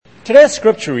Today's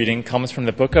scripture reading comes from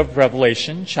the book of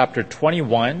Revelation, chapter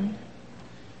 21.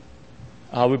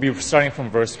 We'll be starting from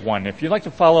verse 1. If you'd like to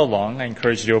follow along, I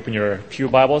encourage you to open your pew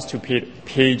Bibles to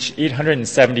page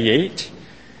 878.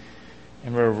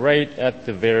 And we're right at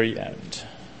the very end.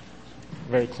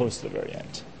 Very close to the very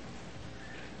end.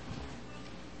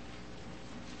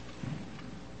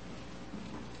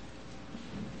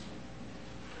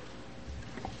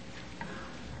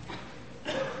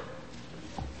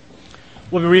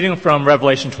 We'll be reading from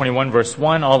Revelation 21, verse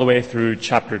 1, all the way through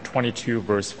chapter 22,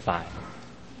 verse 5.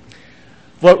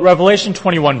 Revelation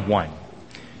 21, 1.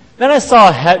 Then I saw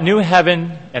a new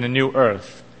heaven and a new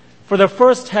earth. For the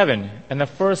first heaven and the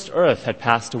first earth had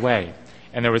passed away,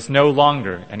 and there was no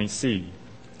longer any sea.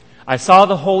 I saw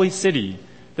the holy city,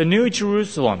 the new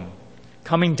Jerusalem,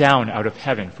 coming down out of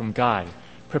heaven from God,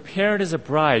 prepared as a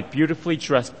bride beautifully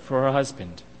dressed for her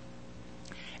husband.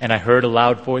 And I heard a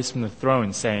loud voice from the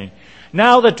throne saying,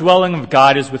 "Now the dwelling of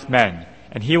God is with men,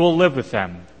 and he will live with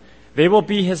them. They will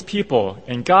be his people,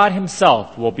 and God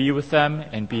himself will be with them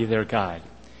and be their God.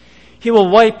 He will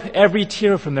wipe every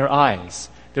tear from their eyes.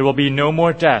 There will be no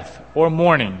more death, or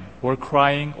mourning, or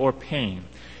crying, or pain,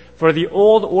 for the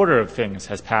old order of things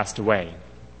has passed away."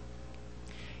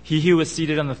 He who was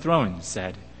seated on the throne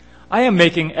said, "I am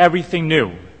making everything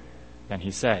new." Then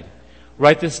he said,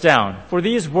 "Write this down, for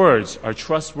these words are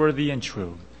trustworthy and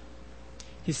true."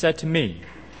 He said to me,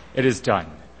 "It is done.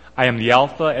 I am the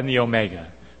Alpha and the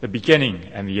Omega, the beginning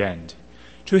and the end.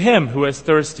 To him who is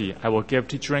thirsty I will give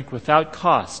to drink without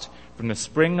cost from the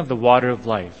spring of the water of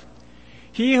life.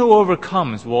 He who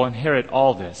overcomes will inherit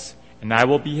all this, and I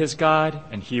will be his God,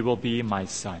 and he will be my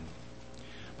son.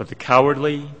 But the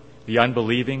cowardly, the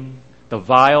unbelieving, the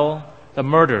vile, the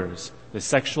murderers, the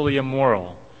sexually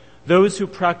immoral, those who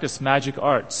practice magic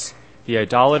arts, the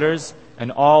idolaters,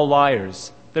 and all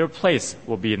liars, their place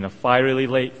will be in the fiery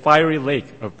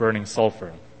lake of burning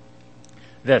sulfur.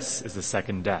 This is the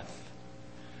second death.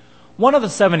 One of the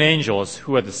seven angels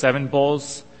who had the seven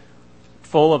bowls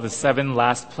full of the seven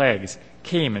last plagues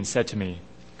came and said to me,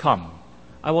 "Come,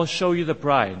 I will show you the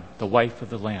bride, the wife of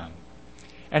the Lamb."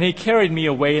 And he carried me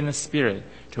away in the Spirit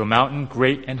to a mountain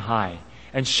great and high,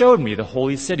 and showed me the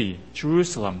holy city,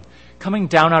 Jerusalem, coming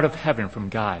down out of heaven from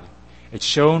God. It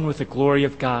shone with the glory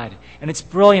of God, and its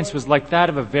brilliance was like that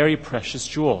of a very precious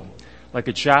jewel, like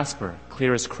a jasper,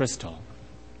 clear as crystal.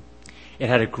 It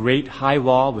had a great high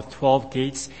wall with 12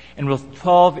 gates, and with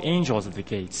 12 angels at the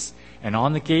gates, and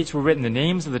on the gates were written the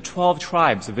names of the 12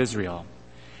 tribes of Israel.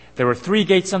 There were 3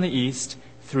 gates on the east,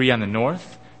 3 on the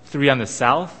north, 3 on the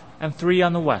south, and 3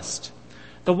 on the west.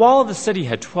 The wall of the city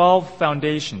had 12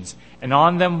 foundations, and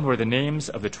on them were the names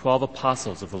of the 12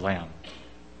 apostles of the Lamb.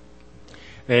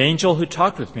 The angel who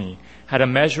talked with me had a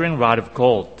measuring rod of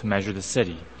gold to measure the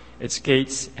city, its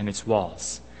gates, and its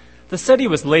walls. The city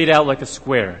was laid out like a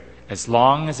square, as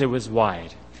long as it was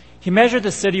wide. He measured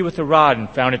the city with the rod and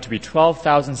found it to be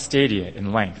 12,000 stadia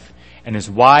in length, and as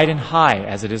wide and high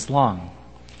as it is long.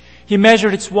 He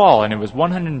measured its wall, and it was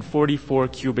 144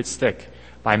 cubits thick,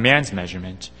 by man's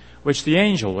measurement, which the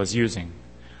angel was using.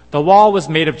 The wall was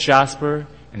made of jasper,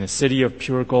 and the city of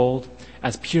pure gold,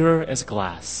 as pure as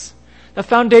glass. The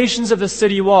foundations of the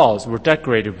city walls were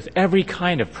decorated with every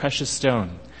kind of precious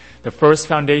stone. The first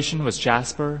foundation was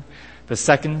jasper, the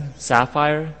second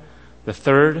sapphire, the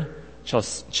third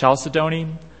chalcedony,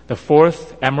 the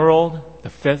fourth emerald, the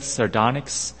fifth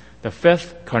sardonyx, the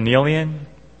fifth carnelian,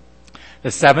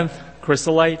 the seventh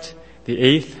chrysolite, the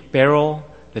eighth beryl,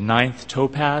 the ninth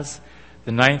topaz,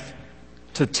 the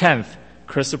 10th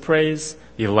chrysoprase,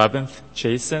 the 11th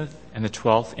jacinth, and the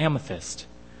 12th amethyst.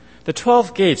 The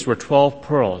 12 gates were 12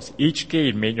 pearls, each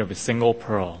gate made of a single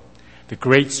pearl. The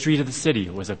great street of the city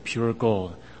was of pure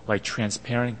gold, like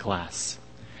transparent glass.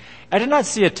 I did not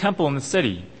see a temple in the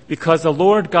city, because the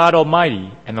Lord God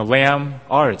Almighty and the Lamb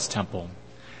are its temple.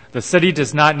 The city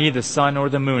does not need the sun or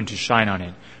the moon to shine on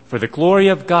it, for the glory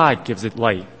of God gives it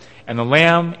light, and the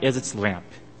Lamb is its lamp.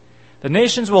 The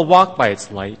nations will walk by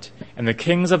its light, and the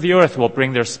kings of the earth will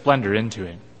bring their splendor into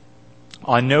it.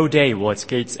 On no day will its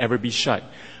gates ever be shut,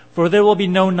 for there will be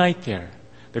no night there.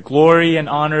 The glory and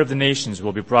honor of the nations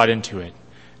will be brought into it.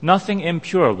 Nothing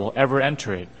impure will ever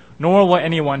enter it, nor will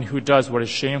anyone who does what is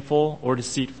shameful or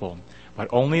deceitful, but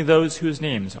only those whose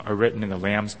names are written in the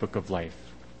Lamb's book of life.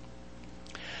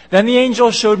 Then the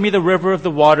angel showed me the river of the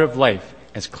water of life,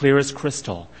 as clear as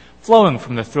crystal, flowing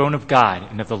from the throne of God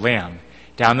and of the Lamb,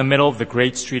 down the middle of the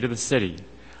great street of the city.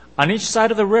 On each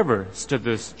side of the river stood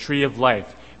this tree of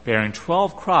life, bearing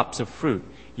 12 crops of fruit,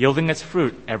 yielding its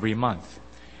fruit every month.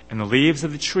 And the leaves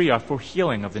of the tree are for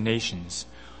healing of the nations.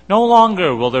 No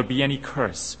longer will there be any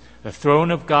curse. The throne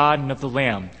of God and of the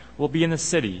Lamb will be in the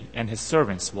city, and his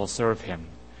servants will serve him.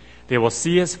 They will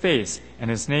see his face, and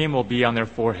his name will be on their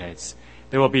foreheads.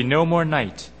 There will be no more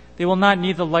night. They will not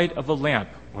need the light of the lamp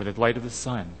or the light of the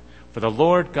sun, for the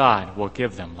Lord God will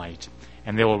give them light,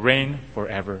 and they will reign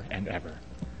forever and ever.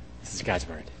 This is God's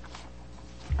word.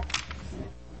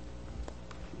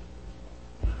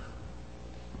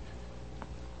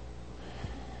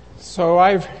 So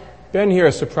I've been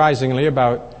here, surprisingly,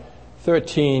 about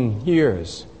 13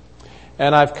 years.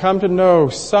 And I've come to know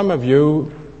some of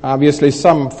you, obviously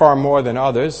some far more than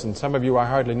others, and some of you I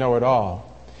hardly know at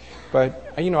all.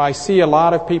 But, I see a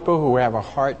lot of people who have a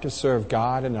heart to serve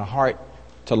God and a heart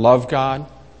to love God,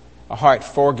 a heart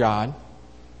for God.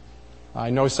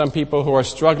 I know some people who are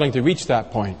struggling to reach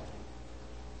that point,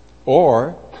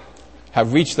 or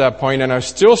have reached that point and are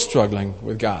still struggling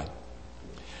with God.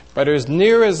 But as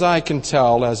near as I can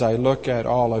tell, as I look at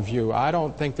all of you, I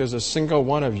don't think there's a single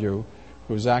one of you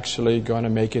who's actually going to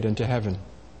make it into heaven.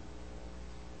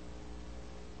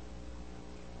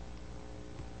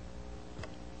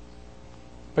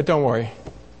 But don't worry.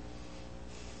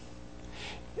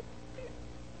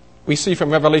 We see from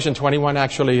Revelation 21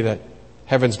 actually that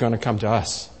heaven's going to come to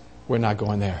us. We're not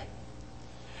going there.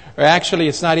 Or actually,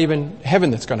 it's not even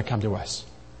heaven that's going to come to us.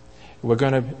 There's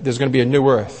going to be a new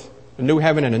earth, a new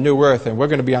heaven and a new earth, and we're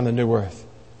going to be on the new earth.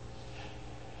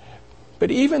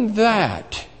 But even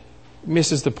that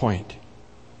misses the point.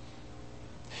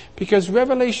 Because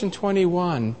Revelation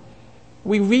 21,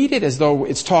 we read it as though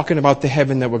it's talking about the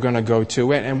heaven that we're going to go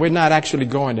to, and we're not actually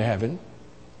going to heaven.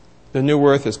 The new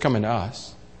earth is coming to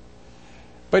us.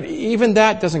 But even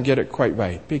that doesn't get it quite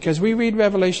right, because we read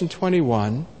Revelation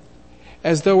 21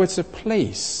 as though it's a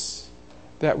place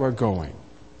that we're going.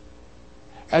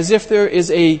 As if there is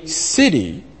a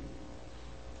city,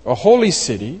 a holy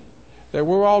city, that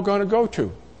we're all going to go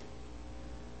to.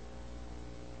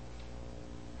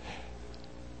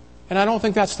 And I don't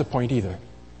think that's the point either.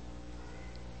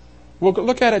 We'll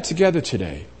look at it together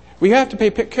today. We have to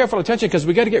pay careful attention because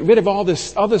we've got to get rid of all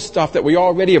this other stuff that we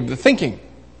already are thinking.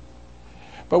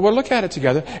 But we'll look at it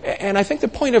together. And I think the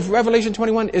point of Revelation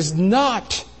 21 is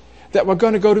not that we're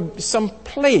going to go to some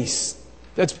place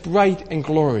that's bright and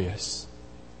glorious.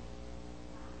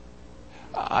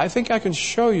 I think I can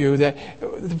show you that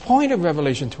the point of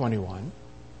Revelation 21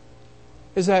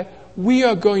 is that we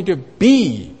are going to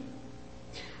be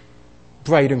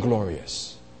bright and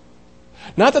glorious.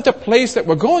 Not that the place that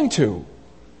we're going to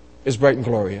is bright and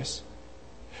glorious,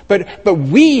 but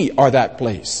we are that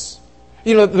place.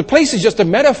 The place is just a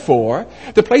metaphor.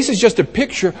 The place is just a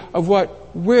picture of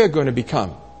what we're going to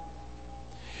become.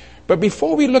 But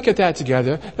before we look at that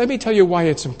together, let me tell you why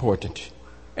it's important.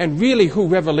 And really who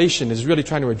Revelation is really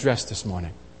trying to address this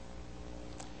morning.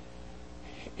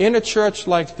 In a church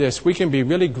like this, we can be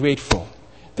really grateful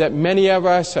that many of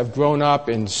us have grown up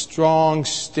in strong,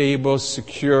 stable,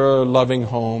 secure, loving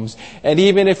homes. And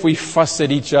even if we fuss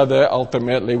at each other,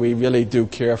 ultimately we really do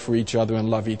care for each other and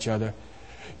love each other.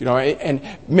 And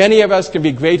many of us can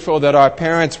be grateful that our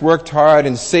parents worked hard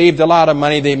and saved a lot of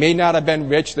money. They may not have been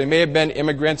rich. They may have been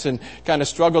immigrants and kind of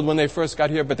struggled when they first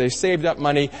got here, but they saved up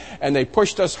money and they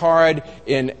pushed us hard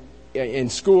in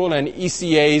school and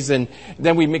ECAs, and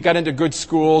then we got into good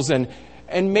schools, and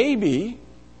maybe,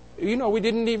 we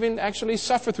didn't even actually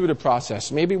suffer through the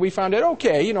process. Maybe we found it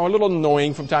okay, a little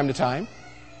annoying from time to time,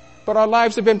 but our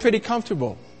lives have been pretty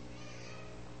comfortable.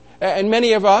 And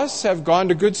many of us have gone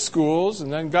to good schools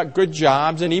and then got good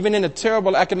jobs. And even in a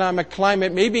terrible economic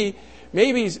climate,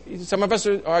 maybe some of us,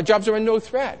 our jobs are in no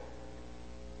threat.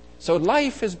 So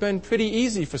life has been pretty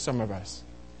easy for some of us.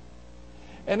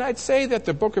 And I'd say that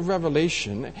the book of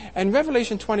Revelation, and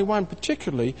Revelation 21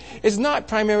 particularly, is not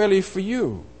primarily for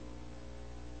you.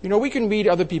 We can read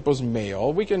other people's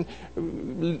mail. We can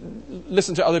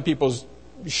listen to other people's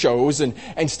shows and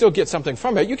still get something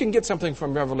from it. You can get something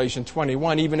from Revelation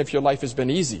 21 even if your life has been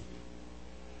easy.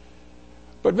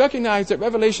 But recognize that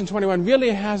Revelation 21 really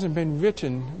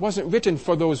wasn't written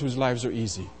for those whose lives are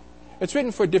easy. It's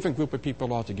written for a different group of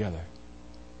people altogether.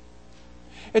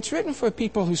 It's written for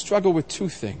people who struggle with two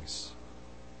things.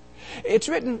 It's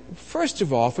written, first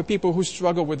of all, for people who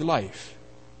struggle with life.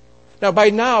 Now,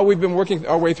 by now, we've been working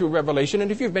our way through Revelation,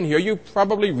 and if you've been here, you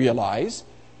probably realize,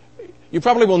 you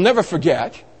probably will never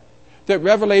forget, that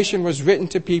Revelation was written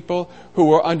to people who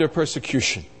were under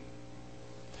persecution.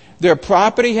 Their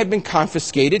property had been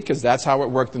confiscated, because that's how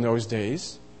it worked in those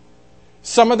days.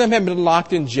 Some of them had been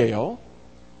locked in jail.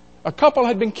 A couple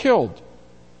had been killed.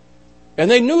 And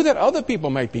they knew that other people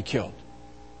might be killed.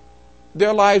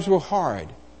 Their lives were hard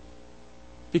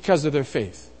because of their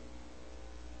faith.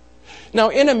 Now,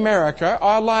 in America,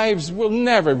 our lives will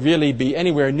never really be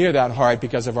anywhere near that hard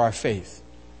because of our faith.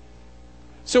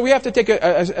 So we have to take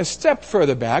a step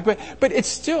further back, but it's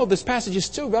still, this passage is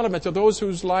still relevant to those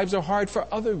whose lives are hard for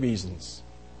other reasons.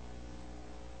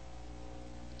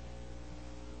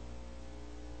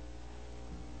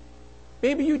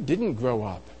 Maybe you didn't grow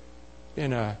up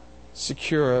in a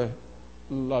secure,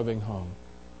 loving home.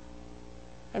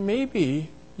 And maybe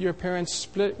your parents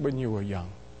split when you were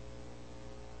young.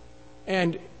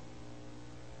 And,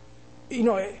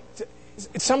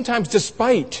 sometimes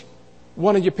despite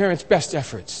one of your parents' best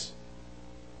efforts.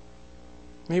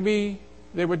 Maybe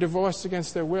they were divorced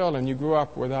against their will and you grew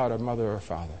up without a mother or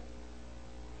father.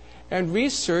 And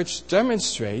research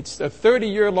demonstrates, a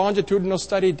 30-year longitudinal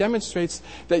study demonstrates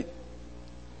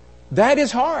that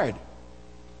is hard.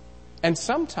 And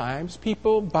sometimes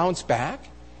people bounce back,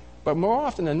 but more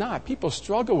often than not, people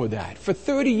struggle with that for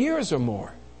 30 years or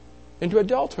more into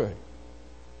adulthood.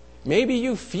 Maybe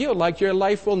you feel like your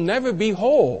life will never be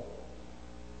whole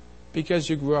because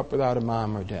you grew up without a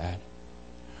mom or dad.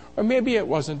 Or maybe it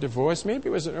wasn't divorce, maybe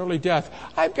it was an early death.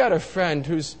 I've got a friend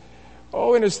who's,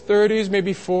 in his 30s,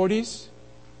 maybe 40s.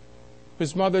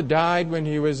 His mother died when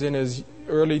he was in his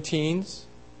early teens,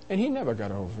 and he never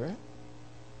got over it.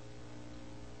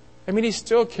 I mean, he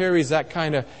still carries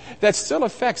that still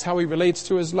affects how he relates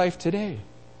to his life today.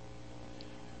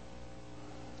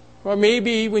 Or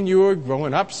maybe when you were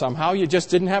growing up somehow you just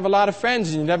didn't have a lot of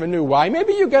friends and you never knew why.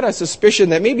 Maybe you got a suspicion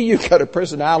that maybe you got a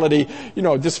personality,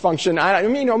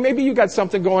 dysfunction. Maybe you got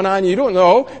something going on you don't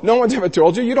know. No one's ever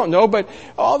told you. You don't know. But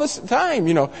all this time,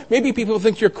 maybe people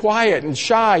think you're quiet and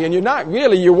shy and you're not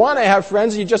really. You want to have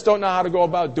friends, you just don't know how to go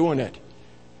about doing it.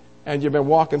 And you've been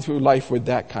walking through life with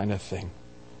that kind of thing.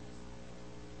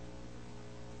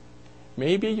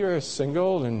 Maybe you're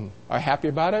single and are happy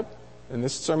about it. And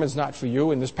this sermon's not for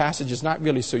you, and this passage is not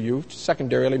really for you,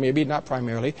 secondarily, maybe not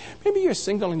primarily. Maybe you're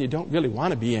single and you don't really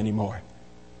want to be anymore.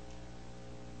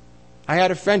 I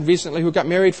had a friend recently who got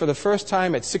married for the first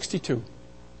time at 62.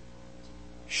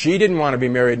 She didn't want to be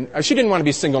married. She didn't want to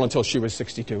be single until she was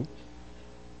 62.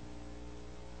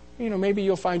 Maybe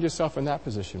you'll find yourself in that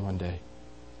position one day.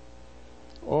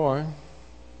 Or,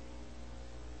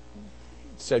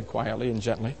 said quietly and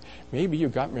gently, maybe you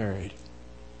got married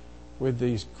with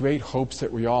these great hopes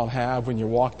that we all have when you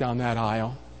walk down that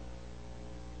aisle.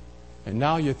 And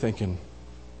now you're thinking,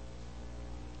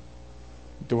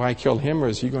 do I kill him or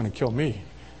is he going to kill me?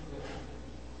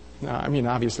 No,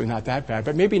 obviously not that bad,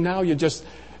 but maybe now you're just,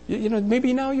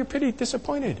 maybe now you're pretty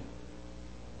disappointed.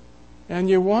 And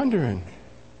you're wondering,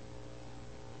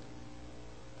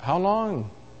 how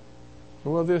long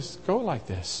will this go like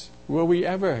this? Will we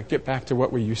ever get back to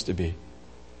what we used to be?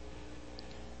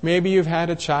 Maybe you've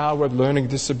had a child with learning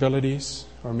disabilities,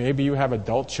 or maybe you have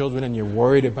adult children and you're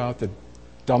worried about the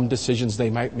dumb decisions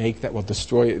they might make that will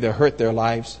hurt their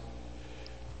lives.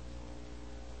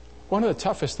 One of the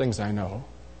toughest things I know,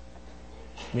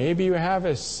 maybe you have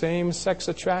a same-sex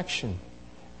attraction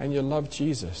and you love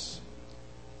Jesus.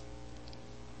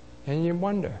 And you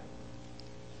wonder,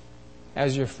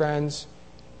 as your friends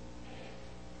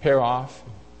pair off,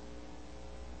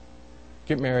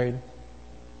 get married,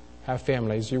 have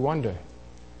families, you wonder,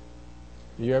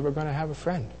 are you ever going to have a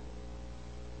friend?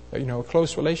 A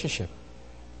close relationship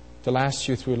to last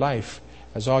you through life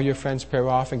as all your friends pair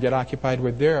off and get occupied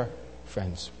with their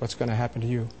friends. What's going to happen to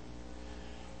you?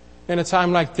 In a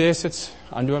time like this, it's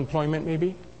underemployment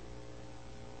maybe.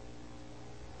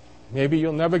 Maybe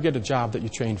you'll never get a job that you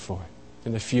trained for,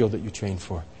 in the field that you trained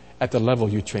for, at the level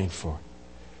you trained for.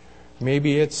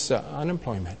 Maybe it's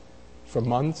unemployment for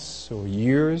months or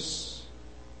years.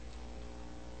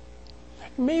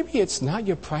 Maybe it's not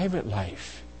your private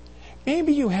life.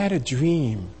 Maybe you had a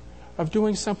dream of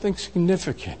doing something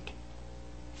significant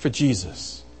for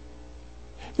Jesus.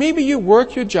 Maybe you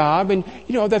work your job and,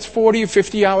 that's 40 or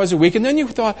 50 hours a week, and then you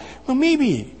thought, well,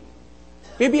 maybe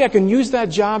I can use that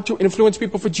job to influence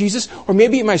people for Jesus, or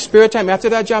maybe in my spare time after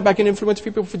that job I can influence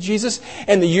people for Jesus,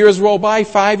 and the years roll by,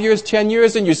 5 years, 10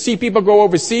 years, and you see people go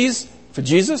overseas for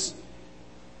Jesus,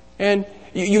 and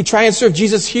you try and serve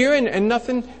Jesus here, and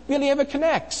nothing really ever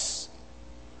connects.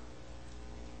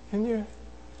 And you're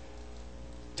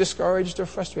discouraged or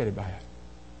frustrated by it.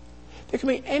 There can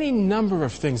be any number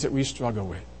of things that we struggle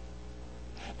with.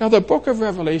 Now, the book of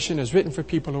Revelation is written for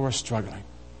people who are struggling.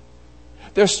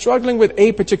 They're struggling with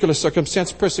a particular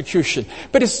circumstance, persecution.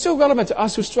 But it's still relevant to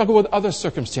us who struggle with other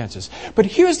circumstances. But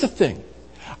here's the thing.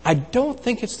 I don't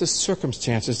think it's the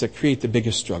circumstances that create the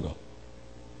biggest struggle.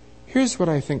 Here's what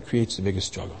I think creates the biggest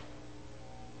struggle.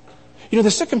 You know, the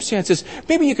circumstances,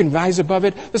 maybe you can rise above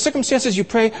it. The circumstances you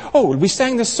pray, oh, we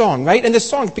sang this song, right? And this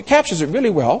song captures it really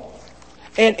well.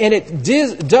 And it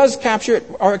does capture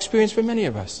our experience for many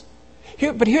of us.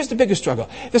 But here's the bigger struggle.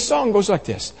 The song goes like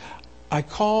this. I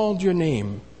called your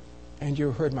name, and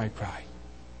you heard my cry.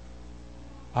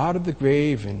 Out of the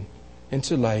grave and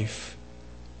into life,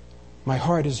 my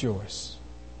heart is yours.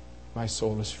 My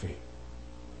soul is free.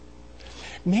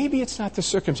 Maybe it's not the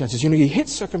circumstances. You know, you hit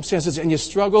circumstances and you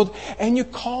struggled and you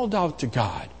called out to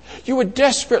God. You were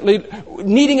desperately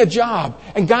needing a job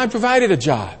and God provided a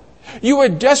job. You were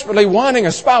desperately wanting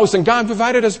a spouse and God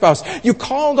provided a spouse. You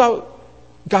called out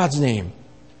God's name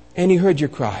and He heard your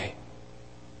cry.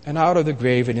 And out of the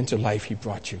grave and into life He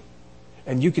brought you.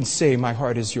 And you can say, my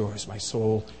heart is yours, my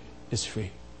soul is free.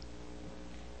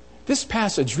 This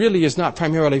passage really is not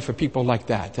primarily for people like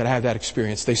that have that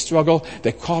experience. They struggle,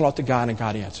 they call out to God, and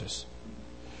God answers.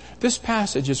 This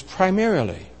passage is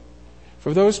primarily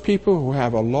for those people who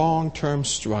have a long-term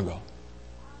struggle.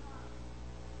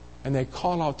 And they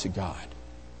call out to God.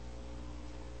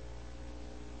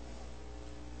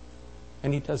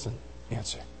 And He doesn't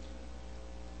answer.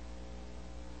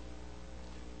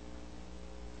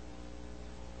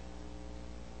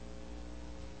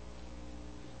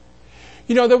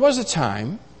 You know, there was a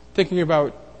time, thinking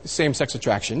about same-sex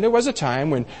attraction, there was a time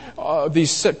when these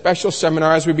special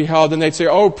seminars would be held and they'd say,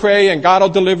 oh, pray and God will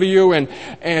deliver you. And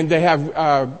they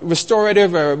have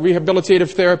restorative or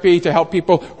rehabilitative therapy to help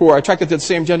people who are attracted to the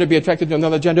same gender be attracted to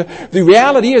another gender. The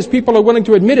reality is people are willing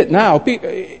to admit it now.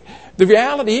 The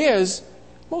reality is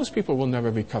most people will never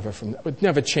recover from that, would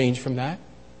never change from that.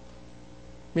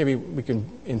 Maybe we can,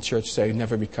 in church, say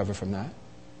never recover from that.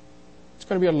 It's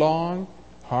going to be a long,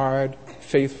 hard,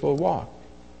 faithful walk.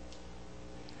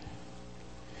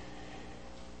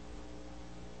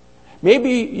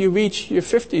 Maybe you reach your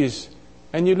 50s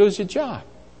and you lose your job.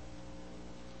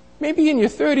 Maybe in your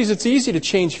 30s it's easy to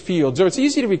change fields or it's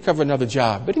easy to recover another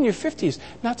job. But in your 50s,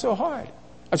 not so hard.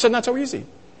 I said not so easy.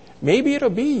 Maybe it'll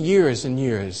be years and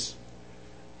years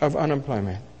of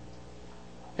unemployment.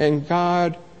 And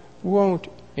God won't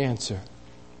answer.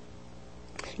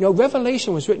 You know,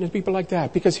 Revelation was written to people like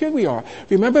that because here we are.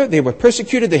 Remember, they were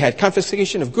persecuted. They had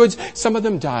confiscation of goods. Some of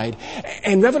them died.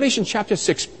 And Revelation chapter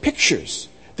 6 pictures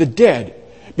the dead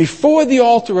before the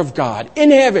altar of God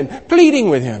in heaven, pleading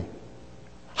with Him.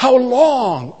 How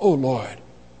long, O Lord,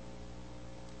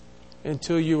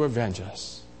 until you avenge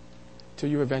us, till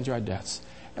you avenge our deaths?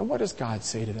 And what does God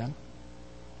say to them?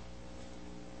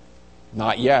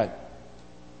 Not yet.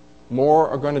 More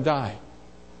are going to die.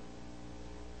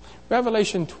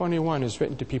 Revelation 21 is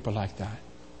written to people like that.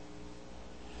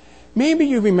 Maybe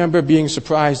you remember being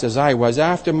surprised as I was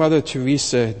after Mother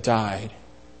Teresa died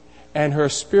and her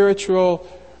spiritual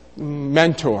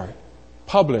mentor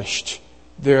published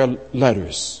their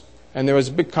letters. And there was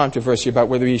a big controversy about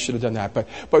whether he should have done that.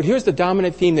 But here's the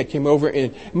dominant theme that came over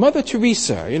in Mother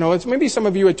Teresa. You know, maybe some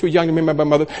of you are too young to remember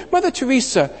Mother. Mother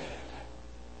Teresa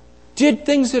did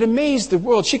things that amazed the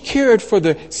world. She cared for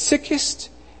the sickest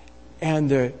and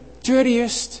the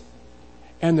dirtiest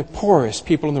and the poorest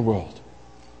people in the world.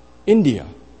 India,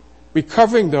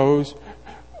 recovering those,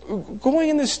 going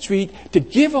in the street to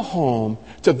give a home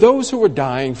to those who were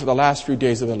dying for the last few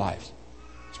days of their lives.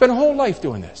 Spent a whole life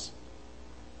doing this.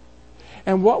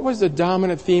 And what was the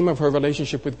dominant theme of her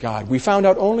relationship with God? We found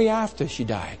out only after she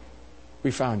died. We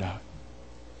found out.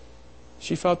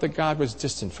 She felt that God was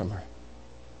distant from her.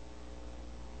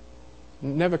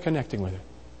 Never connecting with her.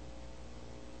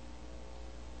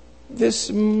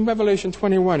 This Revelation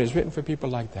 21 is written for people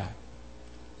like that.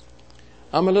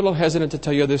 I'm a little hesitant to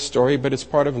tell you this story, but it's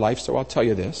part of life, so I'll tell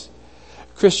you this.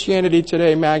 Christianity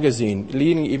Today magazine,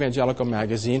 leading evangelical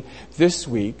magazine, this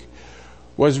week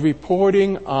was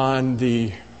reporting on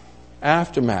the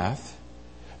aftermath.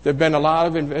 There have been a lot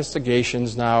of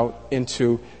investigations now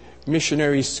into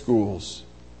missionary schools.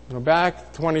 You know,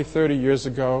 back 20, 30 years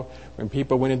ago, when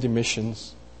people went into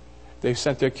missions, they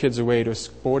sent their kids away to a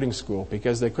boarding school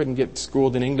because they couldn't get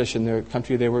schooled in English in the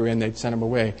country they were in. They'd send them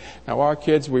away. Now, our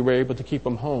kids, we were able to keep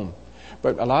them home.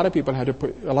 But a lot of people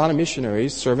a lot of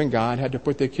missionaries serving God had to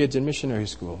put their kids in missionary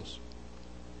schools.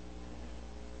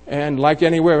 And like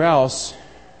anywhere else,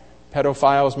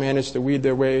 pedophiles managed to weed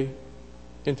their way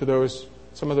into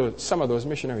some of those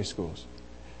missionary schools.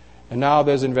 And now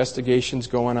there's investigations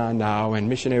going on now, and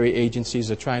missionary agencies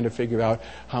are trying to figure out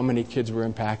how many kids were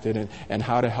impacted and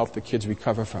how to help the kids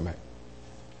recover from it.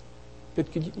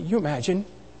 But could you imagine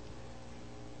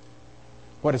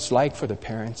what it's like for the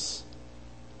parents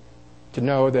to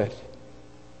know that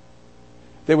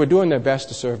they were doing their best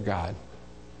to serve God,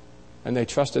 and they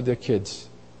trusted their kids,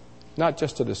 not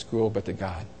just to the school, but to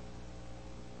God.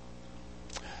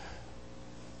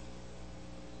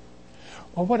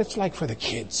 or what it's like for the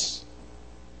kids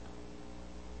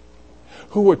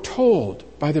who were told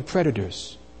by the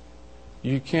predators,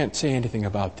 you can't say anything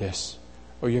about this,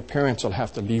 or your parents will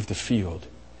have to leave the field,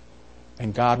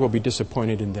 and God will be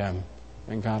disappointed in them,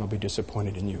 and God will be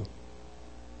disappointed in you.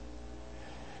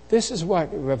 This is what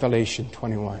Revelation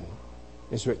 21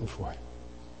 is written for.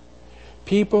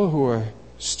 People who are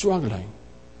struggling,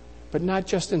 but not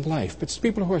just in life, but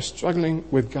people who are struggling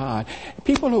with God.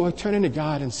 People who are turning to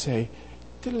God and say,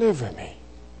 deliver me.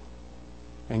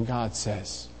 And God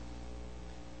says,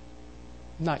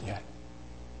 not yet.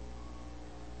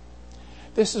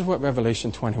 This is what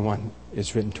Revelation 21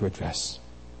 is written to address.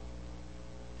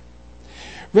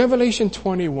 Revelation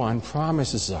 21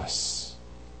 promises us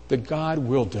that God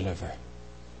will deliver,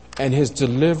 and His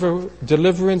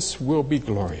deliverance will be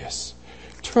glorious.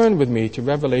 Turn with me to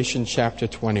Revelation chapter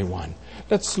 21.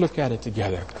 Let's look at it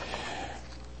together.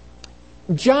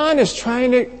 John is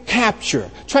trying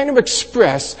to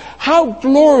express how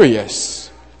glorious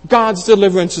God's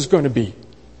deliverance is going to be.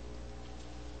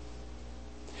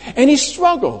 And he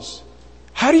struggles.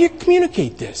 How do you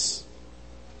communicate this?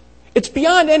 It's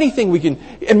beyond anything we can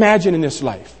imagine in this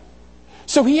life.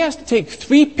 So he has to take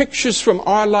 3 pictures from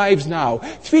our lives now,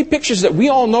 3 pictures that we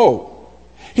all know.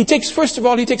 First of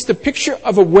all, he takes the picture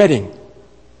of a wedding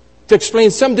to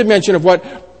explain some dimension of what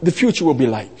the future will be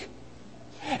like.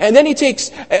 And then he takes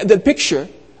the picture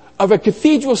of a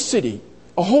cathedral city,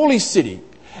 a holy city,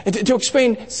 to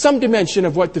explain some dimension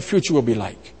of what the future will be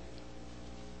like.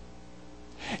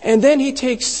 And then he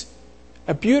takes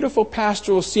a beautiful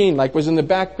pastoral scene, like was in the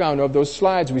background of those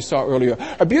slides we saw earlier.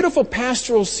 A beautiful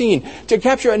pastoral scene to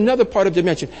capture another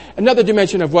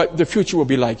dimension of what the future will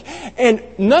be like. And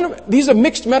these are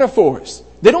mixed metaphors.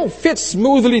 They don't fit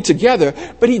smoothly together,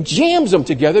 but he jams them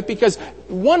together because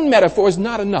one metaphor is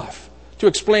not enough to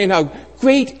explain how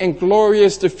great and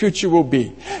glorious the future will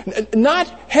be. Not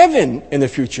heaven in the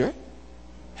future,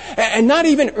 and not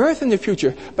even earth in the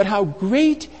future, but how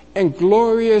great and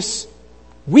glorious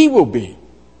we will be.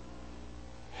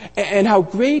 And how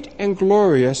great and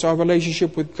glorious our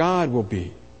relationship with God will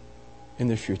be in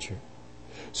the future.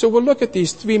 So we'll look at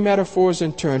these 3 metaphors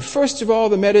in turn. First of all,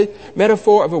 the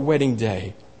metaphor of a wedding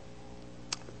day.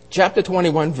 Chapter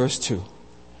 21, verse 2.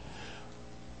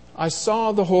 I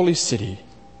saw the holy city,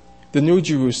 the New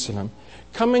Jerusalem,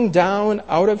 coming down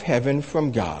out of heaven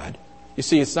from God. You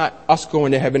see, it's not us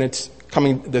going to heaven,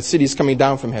 the city's coming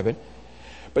down from heaven.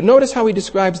 But notice how he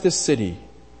describes this city.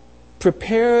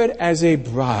 Prepared as a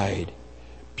bride,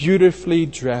 beautifully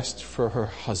dressed for her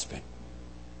husband.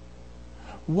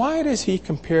 Why does he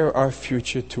compare our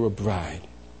future to a bride?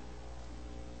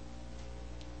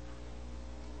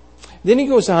 Then he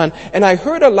goes on, and I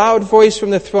heard a loud voice from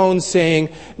the throne saying,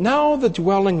 now the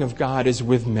dwelling of God is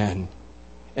with men,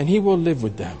 and he will live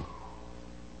with them.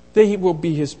 They will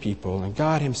be his people, and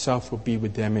God himself will be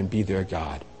with them and be their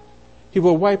God. He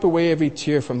will wipe away every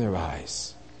tear from their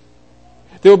eyes.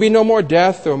 There will be no more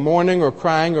death or mourning or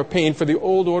crying or pain, for the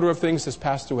old order of things has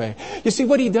passed away. You see,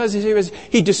 what he does here is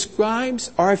he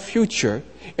describes our future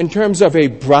in terms of a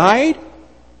bride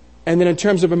and then in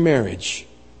terms of a marriage.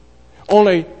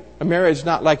 Only a marriage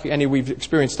not like any we've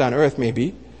experienced on earth,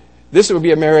 maybe. This will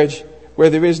be a marriage where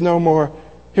there is no more,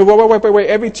 he will wipe away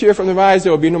every tear from their eyes.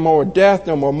 There will be no more death,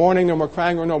 no more mourning, no more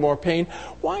crying, or no more pain.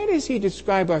 Why does he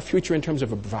describe our future in terms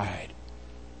of a bride?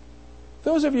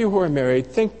 Those of you who are married,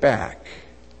 think back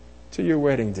to your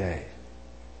wedding day.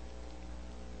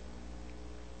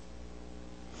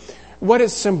 What it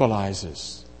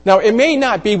symbolizes. Now, it may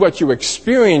not be what you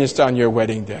experienced on your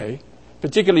wedding day,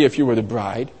 particularly if you were the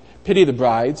bride. Pity the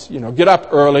brides, get up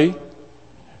early,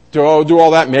 do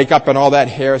all that makeup and all that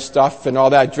hair stuff and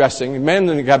all that dressing. Men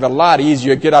have it a lot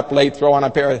easier. Get up late, throw on a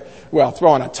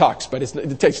tux, but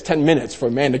it takes 10 minutes for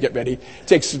a man to get ready. It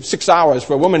takes 6 hours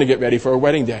for a woman to get ready for a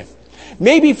wedding day.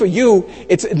 Maybe for you,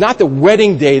 it's not the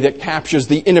wedding day that captures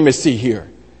the intimacy here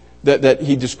that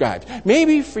he described.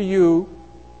 Maybe for you,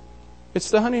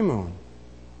 it's the honeymoon.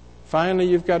 Finally,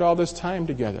 you've got all this time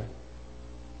together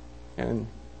and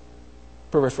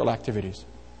peripheral activities.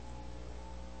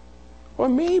 Or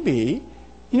maybe,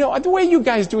 the way you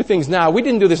guys do things now, we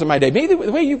didn't do this in my day. Maybe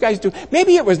the way you guys do,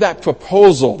 maybe it was that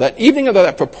proposal, that evening of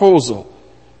that proposal.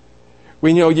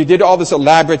 We know you did all this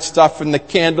elaborate stuff and the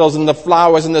candles and the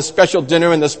flowers and the special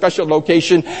dinner and the special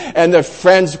location and the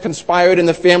friends conspired and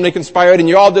the family conspired and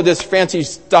you all did this fancy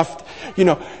stuff.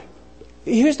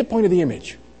 Here's the point of the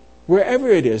image. Wherever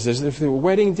it is, if it's the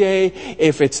wedding day,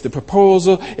 if it's the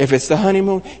proposal, if it's the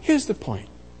honeymoon, here's the point.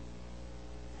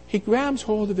 He grabs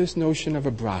hold of this notion of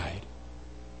a bride,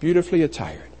 beautifully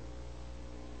attired,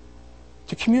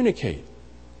 to communicate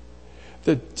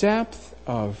The depth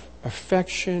of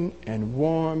affection and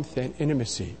warmth and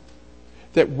intimacy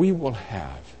that we will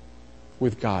have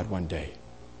with God one day.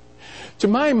 To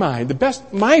my mind,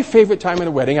 my favorite time in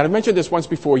a wedding, and I've mentioned this once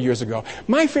before years ago,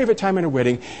 my favorite time in a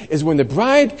wedding is when the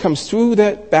bride comes through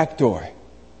that back door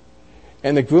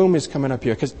and the groom is coming up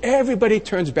here, because everybody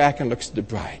turns back and looks at the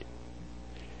bride.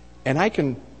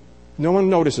 And no one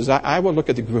notices, I will look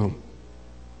at the groom.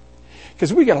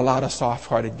 Because we got a lot of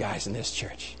soft-hearted guys in this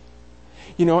church.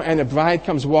 And the bride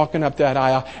comes walking up that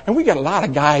aisle, and we got a lot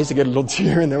of guys that get a little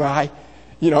tear in their eye.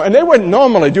 And they wouldn't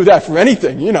normally do that for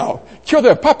anything, Kill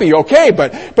their puppy, okay,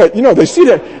 but they see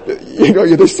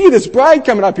they see this bride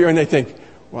coming up here and they think,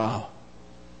 wow.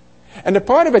 And the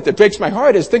part of it that breaks my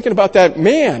heart is thinking about that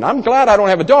man. I'm glad I don't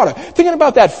have a daughter. Thinking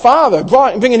about that father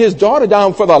bringing his daughter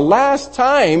down for the last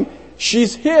time.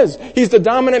 She's his. He's the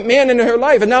dominant man in her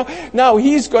life. And now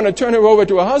he's going to turn her over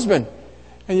to a husband.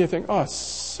 And you think, oh,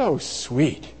 so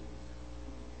sweet.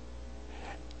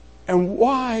 And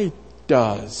why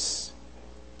does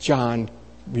John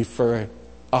refer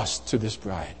us to this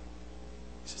bride?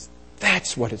 He says,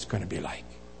 that's what it's going to be like.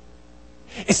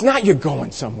 It's not you're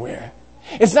going somewhere.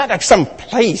 It's not like some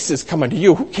place is coming to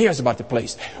you. Who cares about the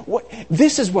place?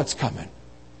 This is what's coming.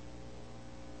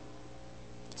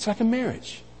 It's like a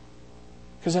marriage.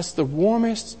 Because that's the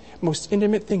warmest, most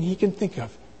intimate thing he can think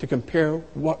of to compare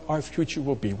what our future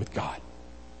will be with God.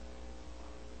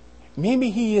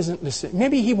 Maybe he isn't listening.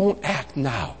 Maybe he won't act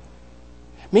now.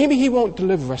 Maybe he won't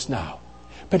deliver us now.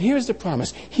 But here's the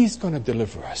promise. He's going to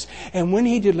deliver us. And when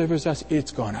he delivers us,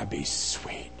 it's going to be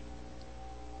sweet.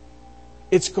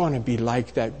 It's going to be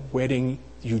like that wedding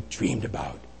you dreamed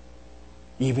about,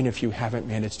 even if you haven't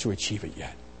managed to achieve it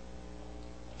yet.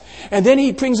 And then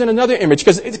he brings in another image,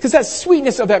 because that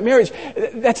sweetness of that marriage,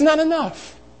 that's not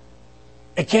enough.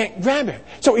 It can't grab it.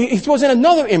 So he throws in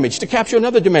another image to capture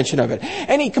another dimension of it.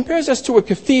 And he compares us to a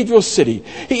cathedral city.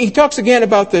 He talks again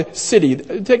about the city.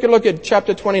 Take a look at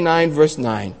chapter 29, verse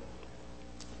 9.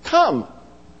 Come,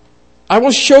 I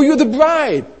will show you the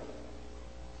bride.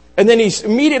 And then he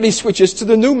immediately switches to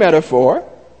the new metaphor.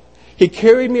 He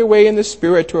carried me away in the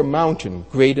spirit to a mountain,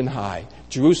 great and high.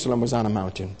 Jerusalem was on a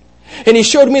mountain. And he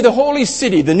showed me the holy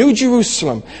city, the new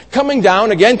Jerusalem, coming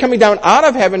down out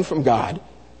of heaven from God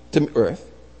to earth.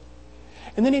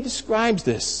 And then he describes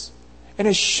this. And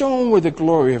it shone with the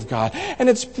glory of God. And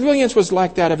its brilliance was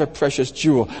like that of a precious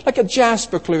jewel, like a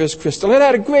jasper clear as crystal. It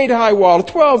had a great high wall,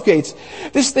 12 gates.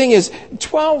 This thing is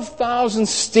 12,000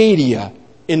 stadia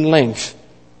in length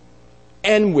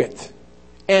and width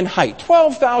and height.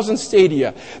 12,000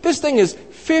 stadia. This thing is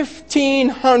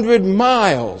 1,500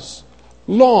 miles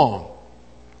long,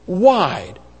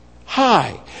 wide,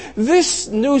 high. This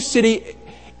new city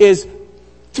is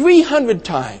 300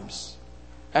 times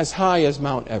as high as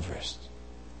Mount Everest.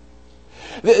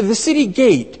 The city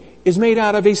gate is made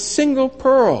out of a single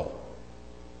pearl.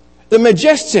 The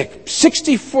majestic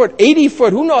 60 foot, 80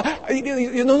 foot,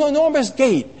 enormous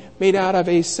gate made out of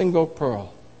a single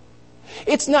pearl.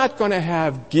 It's not going to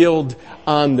have gilt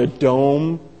on the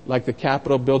dome like the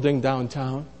Capitol building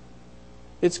downtown.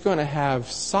 It's going to have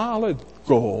solid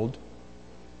gold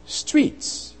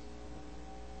streets.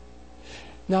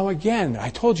 Now again, I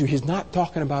told you he's not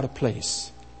talking about a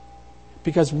place.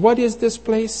 Because what is this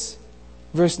place?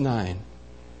 Verse 9.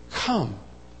 Come,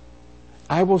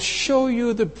 I will show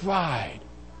you the bride,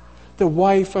 the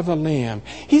wife of the Lamb.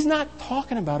 He's not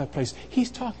talking about a place. He's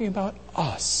talking about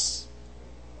us.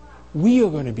 We are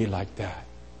going to be like that.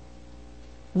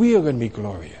 We are going to be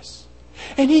glorious.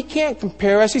 And he can't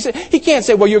compare us. He can't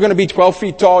say, well, you're going to be 12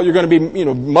 feet tall, you're going to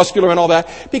be, muscular and all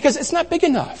that, because it's not big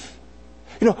enough.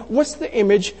 What's the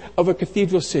image of a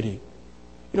cathedral city?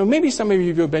 Maybe some of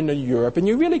you have been to Europe and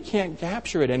you really can't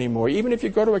capture it anymore, even if you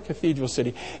go to a cathedral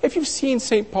city. If you've seen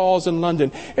St. Paul's in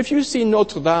London, if you've seen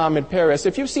Notre Dame in Paris,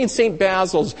 if you've seen St.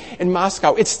 Basil's in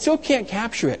Moscow, it still can't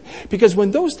capture it. Because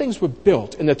when those things were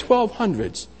built in the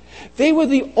 1200s, they were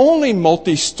the only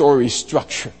multi-story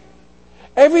structure.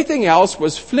 Everything else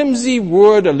was flimsy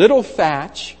wood, a little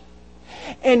thatch.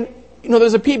 And,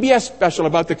 there's a PBS special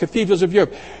about the cathedrals of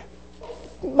Europe.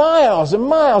 Miles and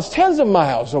miles, tens of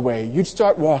miles away, you'd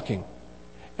start walking.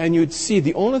 And you'd see,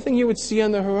 the only thing you would see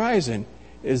on the horizon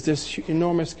is this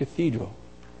enormous cathedral.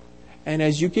 And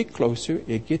as you get closer,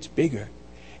 it gets bigger.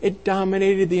 It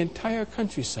dominated the entire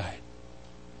countryside.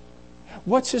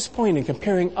 What's his point in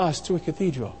comparing us to a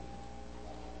cathedral?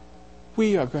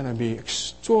 We are going to be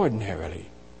extraordinarily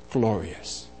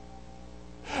glorious.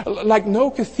 Like no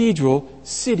cathedral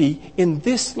city in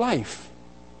this life,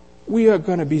 we are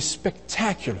going to be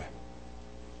spectacular.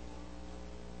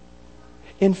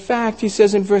 In fact, he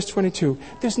says in verse 22,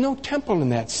 there's no temple in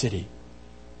that city.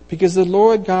 because the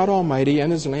Lord God Almighty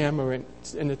and His Lamb are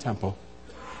in the temple.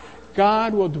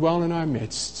 God will dwell in our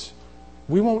midst.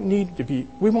 We won't need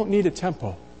a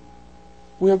temple.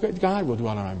 God will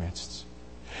dwell in our midst.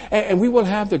 And we will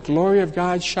have the glory of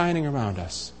God shining around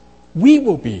us. We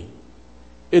will be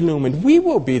illumined. We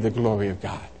will be the glory of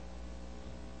God.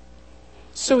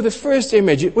 So the first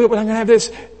image, we're going to have this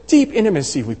deep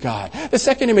intimacy with God. The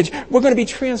second image, we're going to be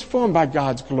transformed by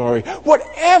God's glory.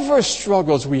 Whatever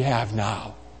struggles we have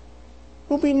now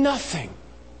will be nothing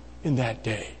in that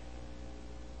day.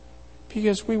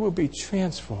 Because we will be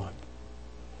transformed.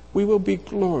 We will be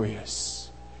glorious.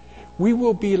 We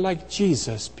will be like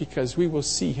Jesus because we will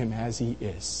see Him as He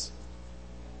is.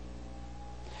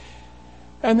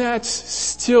 And that's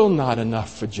still not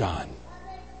enough for John.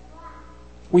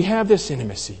 We have this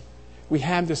intimacy. We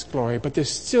have this glory, but there's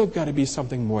still got to be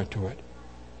something more to it.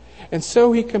 And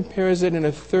so he compares it in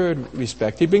a third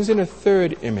respect. He brings in a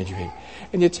third imagery.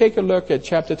 And you take a look at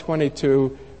chapter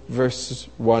 22, verses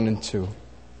 1 and 2.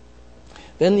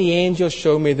 Then the angel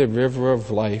showed me the river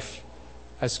of life,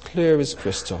 as clear as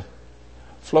crystal,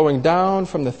 flowing down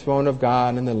from the throne of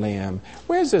God and the Lamb.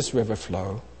 Where does this river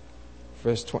flow?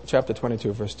 Chapter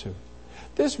 22, verse 2.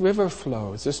 This river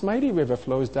flows, this mighty river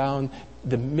flows down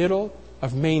the middle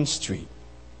of Main Street,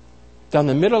 down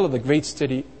the middle of the great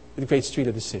street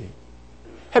of the city.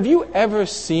 Have you ever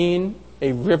seen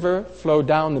a river flow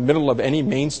down the middle of any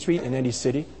main street in any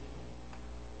city?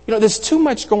 You know, there's too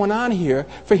much going on here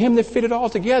for him to fit it all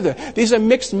together. These are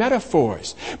mixed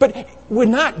metaphors. But we're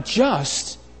not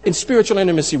just in spiritual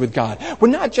intimacy with God. We're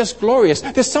not just glorious.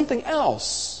 There's something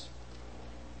else.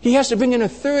 He has to bring in a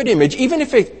third image. Even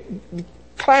if it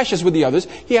clashes with the others,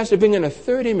 he has to bring in a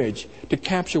third image to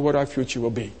capture what our future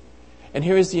will be. And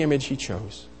here is the image he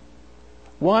chose.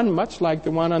 One much like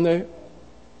the one on the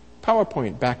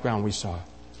PowerPoint background we saw.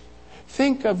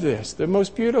 Think of this, the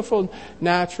most beautiful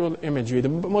natural imagery, the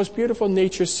most beautiful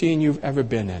nature scene you've ever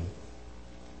been in.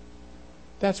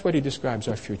 That's what he describes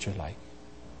our future like.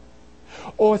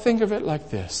 Or think of it like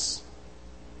this.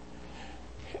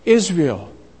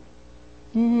 Israel,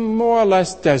 more or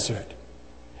less desert.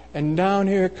 And down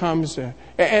here comes,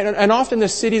 and often the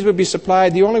cities would be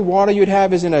supplied, the only water you'd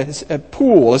have is in a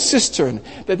pool, a cistern,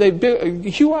 that they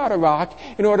hew out a rock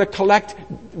in order to collect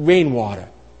rainwater.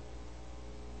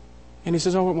 And he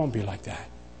says, oh, it won't be like that.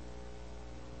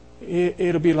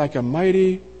 It'll be like a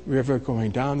mighty river going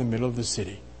down the middle of the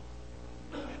city.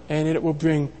 And it will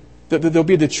bring, there'll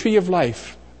be the tree of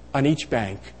life on each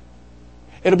bank.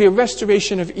 It'll be a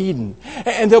restoration of Eden.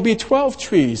 And there'll be 12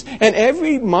 trees. And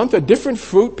every month a different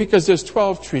fruit because there's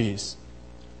 12 trees.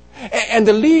 And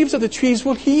the leaves of the trees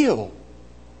will heal.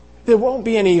 There won't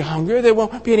be any hunger. There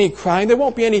won't be any crying. There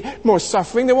won't be any more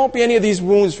suffering. There won't be any of these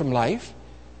wounds from life.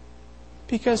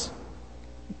 Because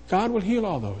God will heal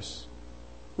all those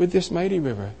with this mighty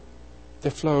river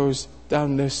that flows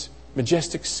down this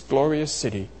majestic, glorious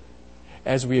city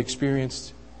as we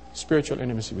experienced spiritual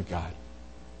intimacy with God.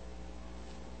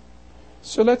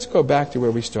 So let's go back to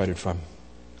where we started from.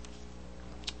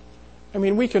 I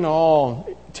mean, we can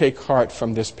all take heart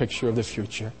from this picture of the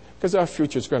future because our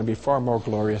future is going to be far more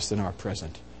glorious than our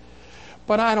present.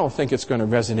 But I don't think it's going to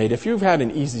resonate. If you've had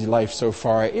an easy life so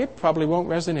far, it probably won't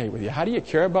resonate with you. How do you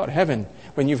care about heaven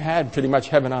when you've had pretty much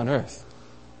heaven on earth?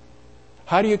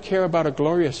 How do you care about a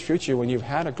glorious future when you've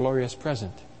had a glorious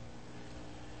present?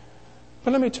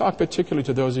 But let me talk particularly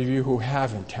to those of you who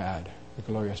haven't had a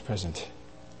glorious present.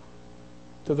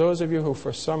 To those of you who,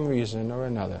 for some reason or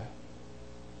another,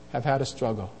 have had a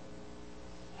struggle.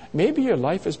 Maybe your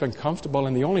life has been comfortable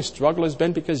and the only struggle has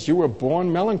been because you were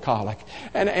born melancholic.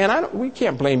 And we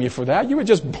can't blame you for that. You were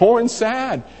just born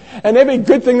sad. And every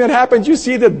good thing that happens, you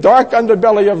see the dark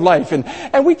underbelly of life.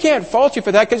 And we can't fault you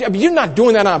for that because you're not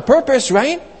doing that on purpose,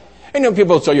 right? And then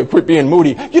people say, you quit being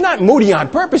moody. You're not moody on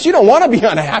purpose. You don't want to be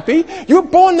unhappy. You were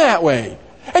born that way.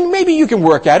 And maybe you can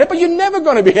work at it, but you're never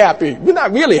going to be happy. You're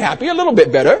not really happy, a little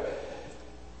bit better.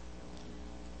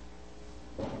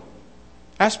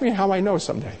 Ask me how I know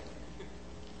someday.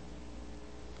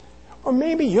 Or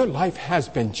maybe your life has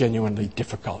been genuinely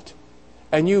difficult.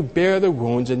 And you bear the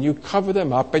wounds and you cover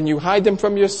them up and you hide them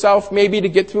from yourself maybe to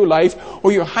get through life,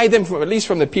 or you hide them from, at least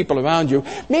from the people around you.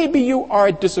 Maybe you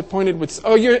are disappointed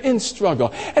or you're in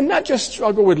struggle. And not just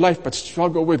struggle with life, but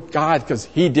struggle with God because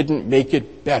He didn't make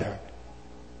it better.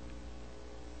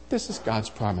 This is God's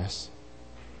promise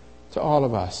to all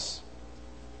of us.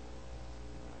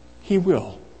 He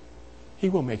will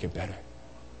make it better.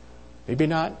 Maybe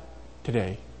not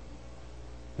today.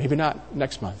 Maybe not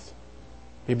next month.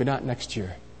 Maybe not next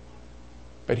year.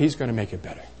 But He's going to make it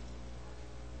better.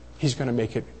 He's going to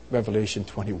make it, Revelation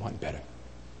 21, better.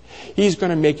 He's going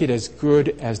to make it as good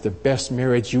as the best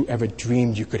marriage you ever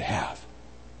dreamed you could have.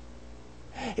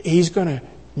 He's going to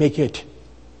make it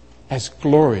as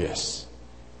glorious,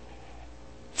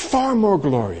 far more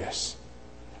glorious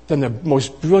than the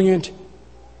most brilliant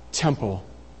temple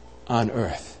on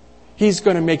earth. He's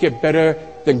going to make it better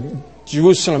than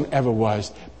Jerusalem ever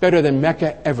was, better than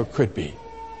Mecca ever could be.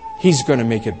 He's going to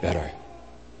make it better.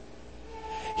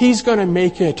 He's going to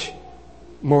make it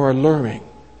more alluring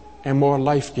and more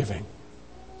life-giving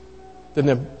than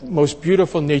the most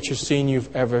beautiful nature scene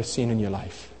you've ever seen in your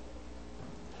life.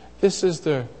 This is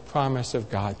the promise of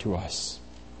God to us.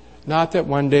 Not that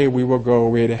one day we will go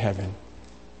away to heaven,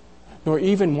 nor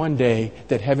even one day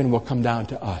that heaven will come down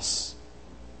to us,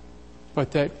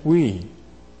 but that we,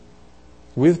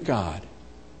 with God,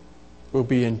 will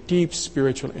be in deep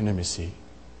spiritual intimacy.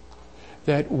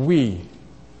 That we,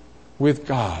 with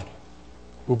God,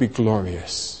 will be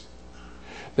glorious.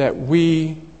 That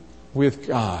we, with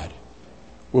God,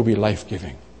 will be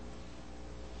life-giving.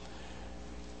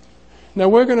 Now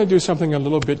we're going to do something a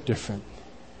little bit different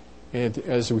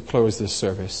as we close this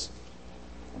service.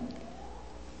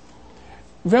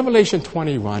 Revelation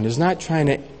 21 is not trying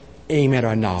to aim at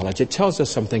our knowledge. It tells us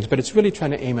some things, but it's really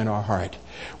trying to aim at our heart.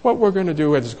 What we're going to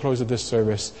do at the close of this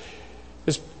service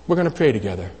is we're going to pray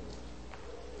together.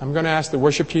 I'm going to ask the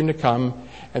worship team to come,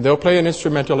 and they'll play an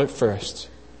instrumental at first.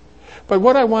 But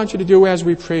what I want you to do as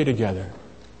we pray together,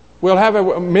 we'll have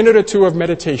a minute or two of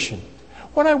meditation.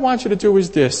 What I want you to do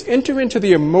is this: enter into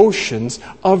the emotions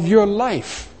of your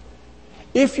life.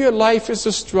 If your life is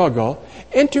a struggle,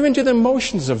 enter into the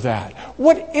emotions of that.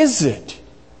 What is it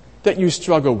that you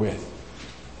struggle with?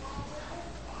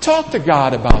 Talk to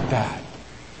God about that.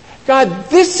 God,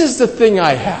 this is the thing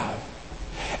I have.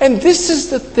 And this is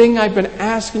the thing I've been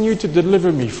asking you to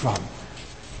deliver me from.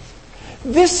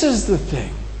 This is the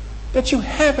thing that you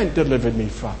haven't delivered me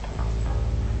from.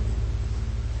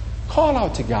 Call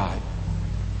out to God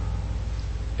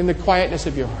in the quietness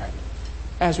of your heart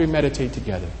as we meditate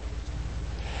together.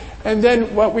 And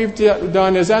then what we've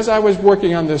done is, as I was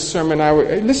working on this sermon, I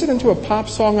listened to a pop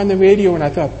song on the radio, and I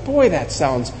thought, boy, that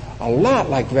sounds a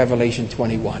lot like Revelation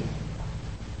 21.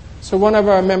 So one of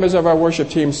our members of our worship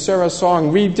team, Sarah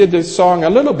Song, redid the song a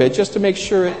little bit just to make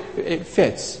sure it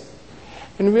fits.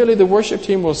 And really the worship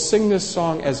team will sing this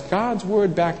song as God's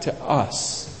word back to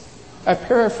us. A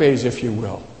paraphrase, if you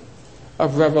will,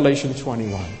 of Revelation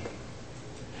 21.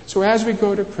 So as we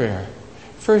go to prayer,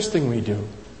 first thing we do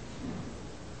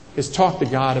is talk to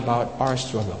God about our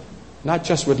struggle. Not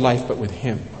just with life, but with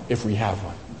Him, if we have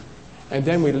one. And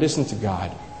then we listen to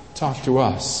God talk to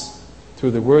us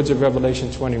through the words of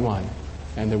Revelation 21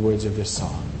 and the words of this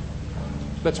song.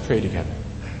 Let's pray together.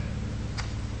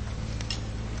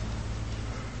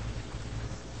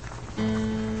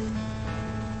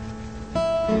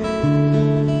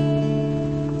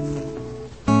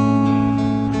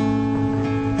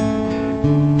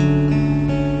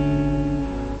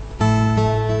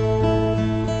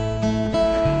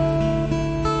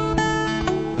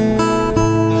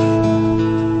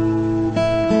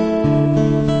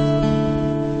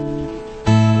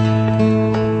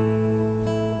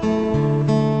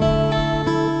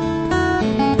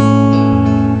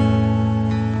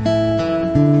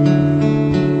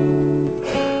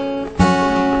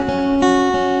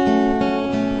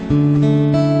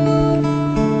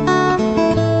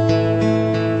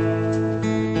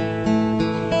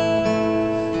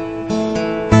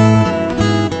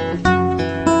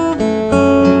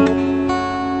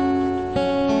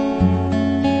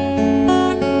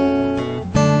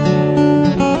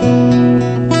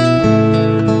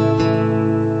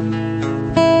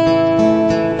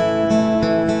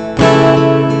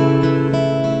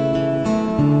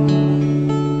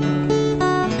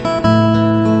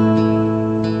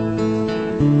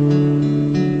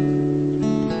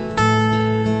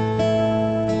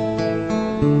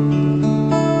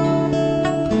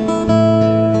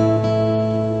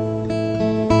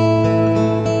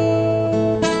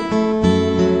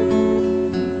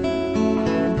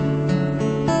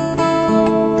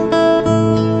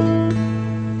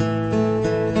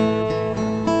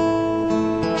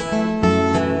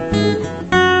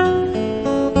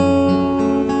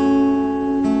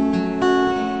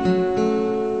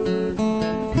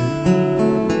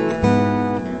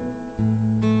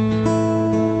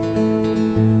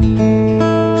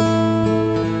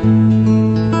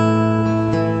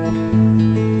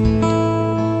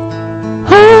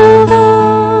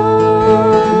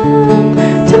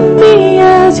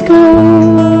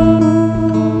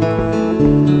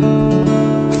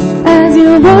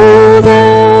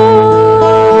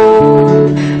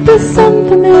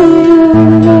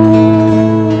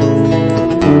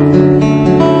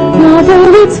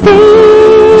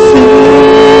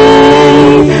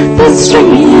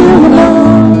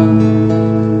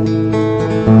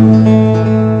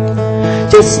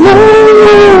 Just know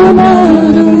you're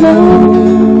not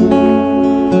alone.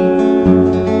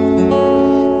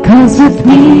 'Cause with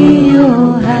me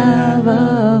you'll have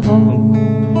a home.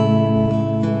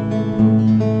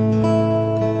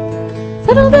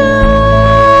 Settle down,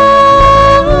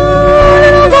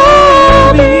 it'll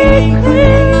all be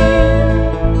clear.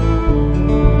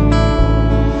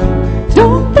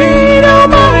 Don't pay no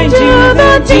mind to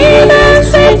the demons,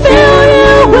 they fill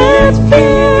you with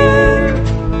fear.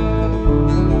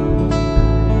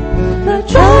 The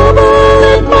trouble,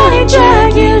 it might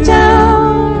drag you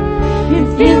down. If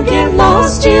you get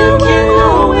lost, you can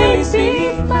always be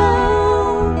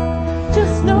found.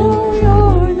 Just know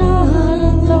you're not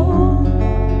alone.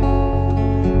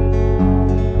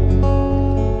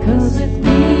 'Cause with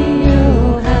me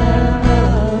you'll have a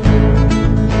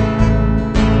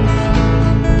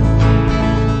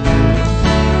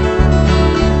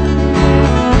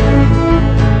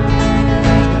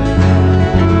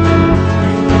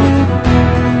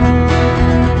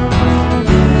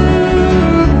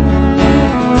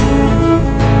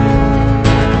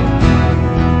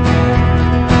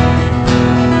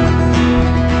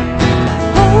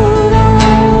hold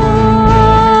on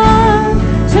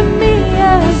to me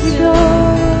as you go.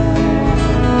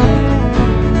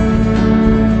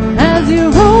 As you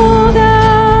roll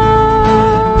down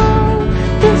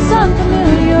this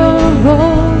unfamiliar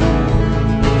road,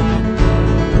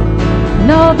 and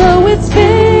although it's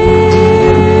painless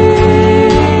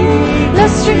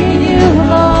stringing you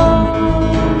along,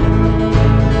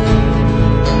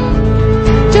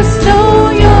 just know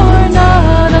you're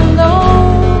not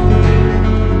alone.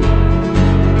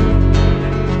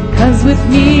 'Cause with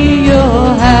me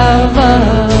you'll have a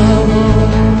home.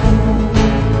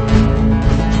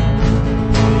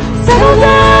 Settle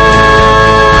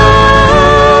down,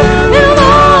 it'll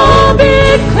all be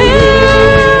clear.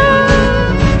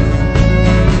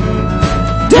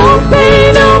 Don't pay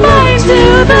no mind to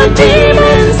the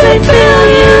demons, they fill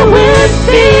you with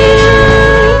fear.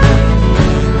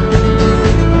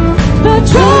 The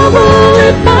trouble,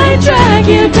 it might drag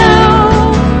you down.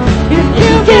 If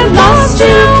you get lost,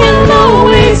 you can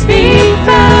always be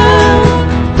found.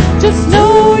 Just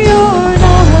know you're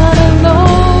not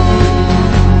alone.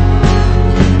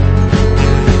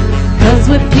 'Cause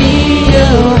with me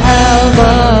you'll have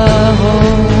a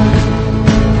home.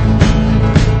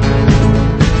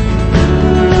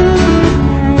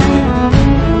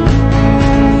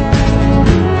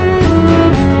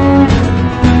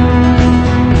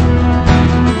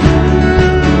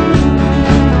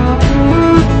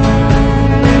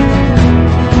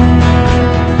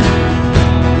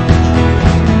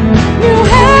 New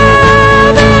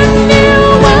heaven, new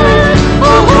earth,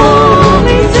 a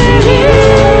holy city.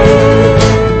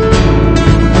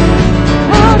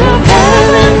 Out of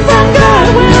heaven from God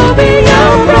will be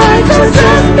your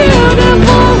righteousness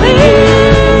beautifully.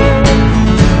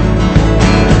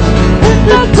 With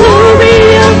the glory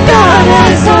of God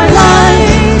as our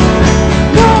light,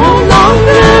 no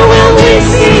longer will we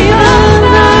see the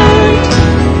night.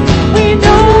 We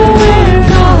know we're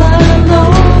not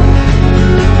alone.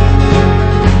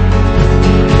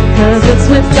 'Cause it's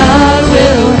with God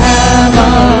we'll have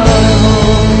our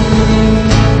home.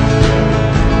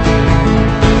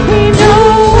 We know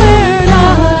we're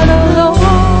not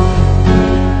alone.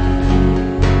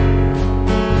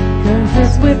 'Cause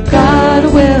it's with God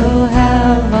we'll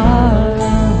have our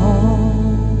home.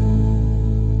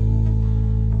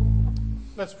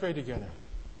 Let's pray together.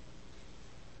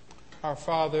 Our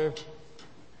Father,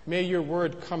 may your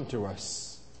word come to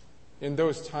us in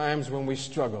those times when we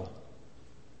struggle.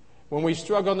 When we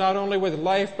struggle not only with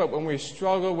life, but when we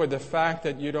struggle with the fact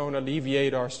that you don't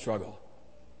alleviate our struggle.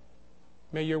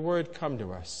 May your word come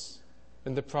to us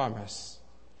in the promise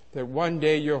that one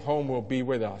day your home will be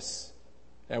with us,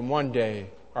 and one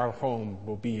day our home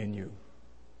will be in you.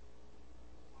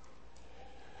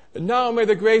 And now may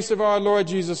the grace of our Lord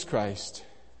Jesus Christ,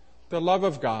 the love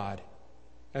of God,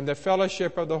 and the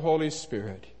fellowship of the Holy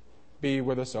Spirit be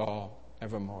with us all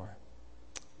evermore.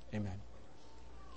 Amen.